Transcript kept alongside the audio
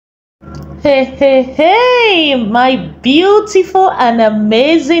Hey, hey, hey, my beautiful and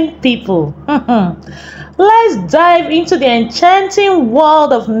amazing people. Let's dive into the enchanting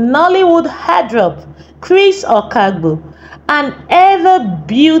world of Nollywood heartthrob, Chris Okagbue, and ever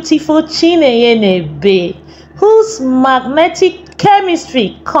beautiful Chinenye Nnebe, whose magnetic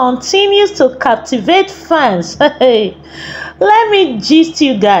chemistry continues to captivate fans. Let me gist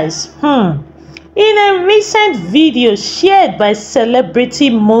you guys. In a recent video shared by Celebrity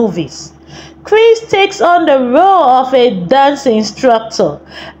Movies, Chris takes on the role of a dance instructor,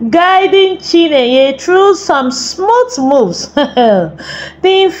 guiding Chinenye through some smooth moves. The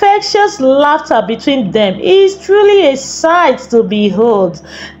infectious laughter between them is truly a sight to behold.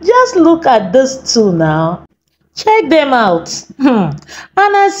 Just look at these two now. Check them out. And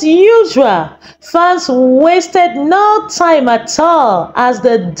as usual, fans wasted no time at all as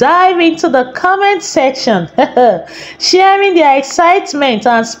they dive into the comment section, sharing their excitement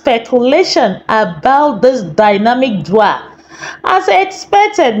and speculation about this dynamic duo. As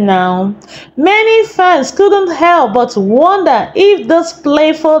expected now, many fans couldn't help but wonder if this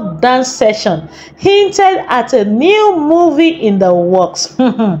playful dance session hinted at a new movie in the works.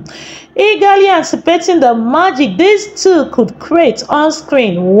 Eagerly anticipating the magic these two could create on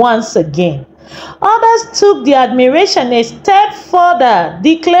screen once again. Others took the admiration a step further,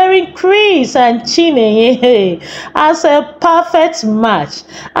 declaring Chris and Chinenye as a perfect match,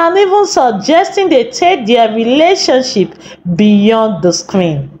 and even suggesting they take their relationship beyond the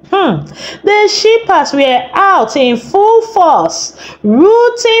screen. The shippers were out in full force,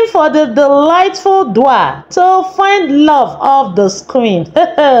 rooting for the delightful duo to find love off the screen.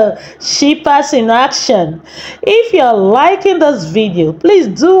 Shippers in action. If you're liking this video, please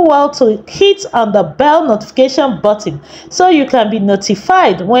do well to hit on the bell notification button so you can be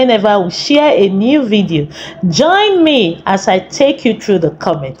notified whenever we share a new video. Join me as I take you through the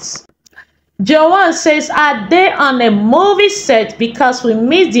comments. Joanne says, are they on a movie set because we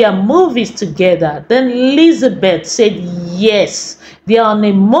missed their movies together? Then Elizabeth said, yes, they're on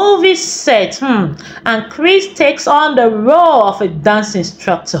a movie set. And Chris takes on the role of a dance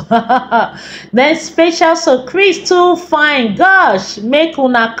instructor. Then special, so Chris too fine. Gosh, make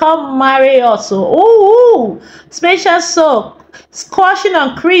una come marry us. Ooh, special, so squashing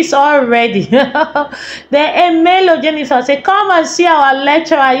on Chris already. Then Emelo Jennifer say, come and see our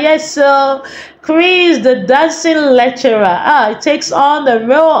lecturer. Yes, sir. Chris, the dancing lecturer, it takes on the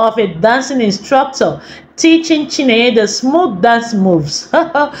role of a dancing instructor, teaching Chinenye the smooth dance moves.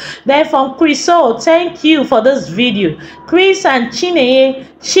 Then from Chris, oh, thank you for this video. Chris and Chinenye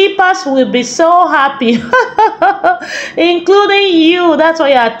shippers will be so happy, including you. That's why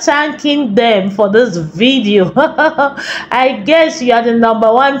you are thanking them for this video. I guess you are the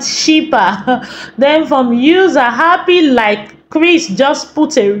 #1 shipper. Then from user happy like Chris just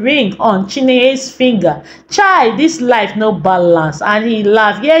put a ring on Chinenye's finger. Chai, this life no balance. And he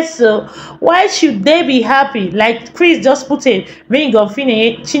laughed. Yes, so why should they be happy? Like Chris just put a ring on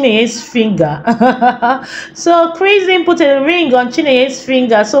Chinenye's finger. So Chris didn't put a ring on Chinenye's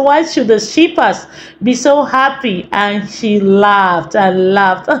finger. So why should the shippers be so happy? And she laughed and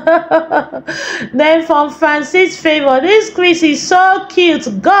laughed. Then from Francis Favor, this Chris is so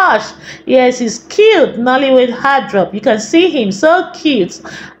cute. Gosh, yes, he's cute. Nollywood heartthrob. You can see him so cute,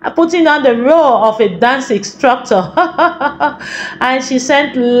 putting on the role of a dance instructor. And she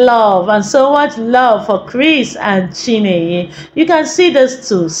sent love and so much love for Chris and Chinenye. You can see those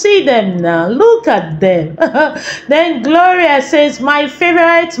two. See them now. Look at them. Then Gloria says, my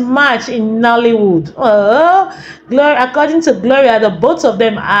favorite match in Nollywood. Gloria, according to Gloria, the both of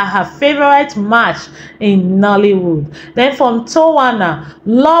them are her favorite match in Nollywood. Then from Tawana,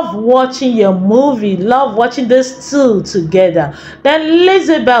 love watching your movie, love watching these two together. Then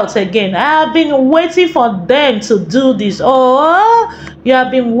Elizabeth again, I have been waiting for them to do this. Oh, you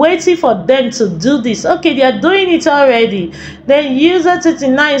have been waiting for them to do this. Okay, they are doing it already. Then user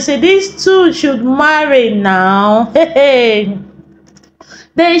 39 say these two should marry now. Hey.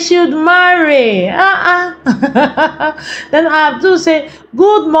 They should marry. Then Abdul say,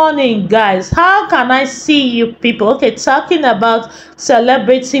 good morning, guys. How can I see you people? Okay, talking about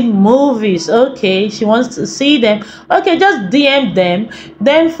celebrity movies. Okay, she wants to see them. Okay, just DM them.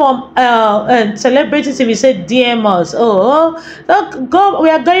 Then from Celebrity TV said DM us. We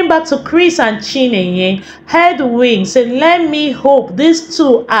are going back to Chris and Chinenye. Headwing said, let me hope these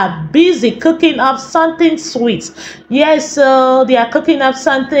two are busy cooking up something sweet. Yes, they are cooking up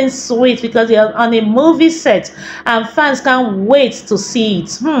something sweet because they are on a movie set and fans can't wait to see see it.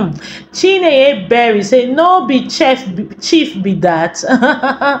 Chinenye Berry say no be chief be that.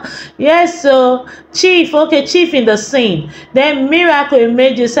 Yes, so chief, okay, chief in the scene. Then Miracle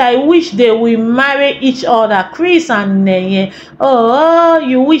Emeje say I wish they will marry each other. Chris and Nenye. Oh,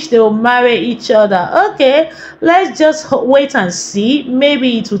 you wish they will marry each other. Okay, let's just wait and see.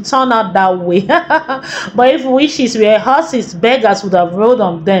 Maybe it will turn out that way. But if wishes were horses, beggars would have rode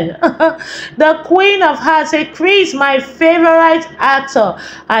on them. The Queen of Hearts say Chris my favorite actor,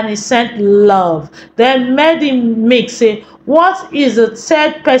 and he sent love. Then Medi Mix say what is the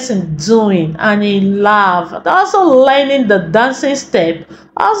third person doing, and he laughed. Also learning the dancing step.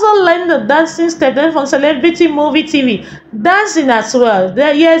 Then from Celebrity Movie TV, dancing as well.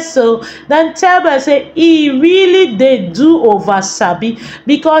 Yes, so then Telba say he really dey do over sabi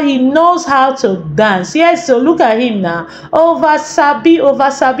because he knows how to dance. Yes, so look at him now, over sabi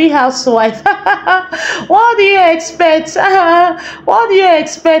housewife. What do you expect? What do you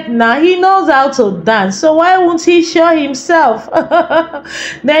expect now? He knows how to dance, so why won't he show himself?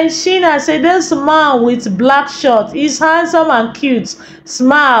 Then Sheena say this man with black short is handsome and cute.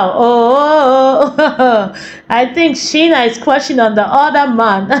 Smile. Oh. I think Sheena is crushing on the other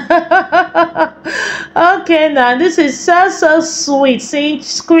man. Okay, now this is so sweet seeing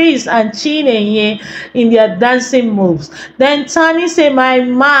Chris and Chinenye in their dancing moves. Then Tani say my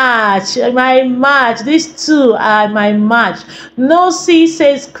match. These two are my match. No C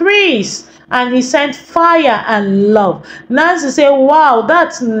says Chris, and he sent fire and love. Nancy say wow,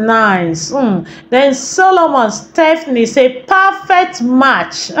 that's nice. Then Solomon Stephanie say perfect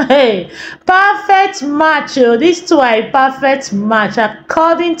match. Hey, perfect match. Oh, these two are a perfect match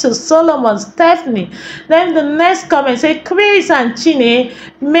according to Solomon Stephanie. Then the next comment say Chris and Chine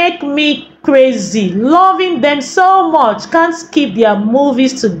make me crazy, loving them so much, can't skip their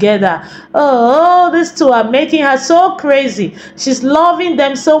movies together. Oh, these two are making her so crazy. She's loving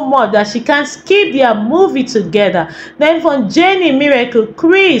them so much that she can't skip their movie together. Then from Jenny Miracle,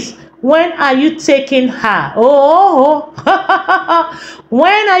 Chris, when are you taking her? Oh.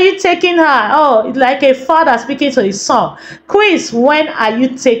 When are you taking her? Oh, it's like a father speaking to his son. Chris, when are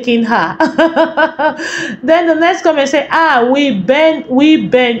you taking her? Then the next comment say, we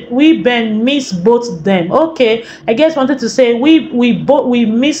miss both them. Okay, I guess wanted to say we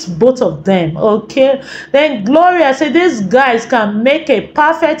miss both of them. Okay. Then Gloria said these guys can make a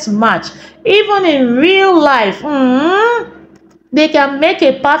perfect match even in real life. They can make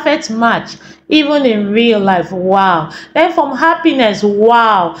a perfect match even in real life. Wow. Then from Happiness,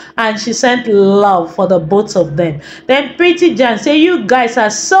 wow, and she sent love for the both of them. Then Pretty Jan say you guys are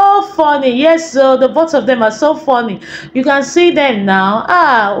so funny. Yes, so the both of them are so funny. You can see them now.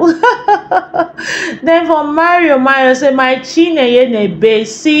 Then from Mario say my Chinenye Nnebe,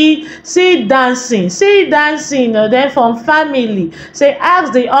 see dancing. Then from Family say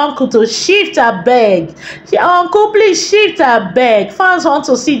ask the uncle to shift abeg. Uncle, please shift abeg. Fans want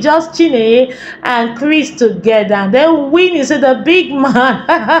to see just Chinenye and Chris together. And then Winnie said the big man.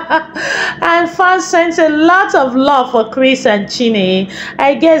 And fans sent a lot of love for Chris and Chinenye.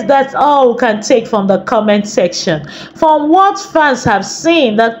 I guess that's all we can take from the comment section. From what fans have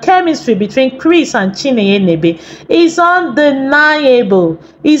seen, the chemistry between Chris and Chinenye Nnebe is undeniable.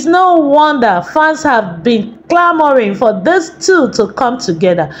 It's no wonder fans have been clamoring for these two to come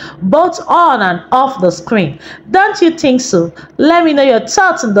together, both on and off the screen. Don't you think so? Let me know your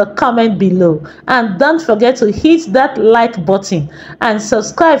thoughts in the comment below, and don't forget to hit that like button and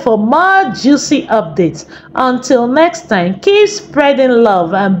subscribe for more juicy updates. Until next time, keep spreading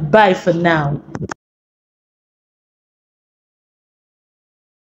love and bye for now.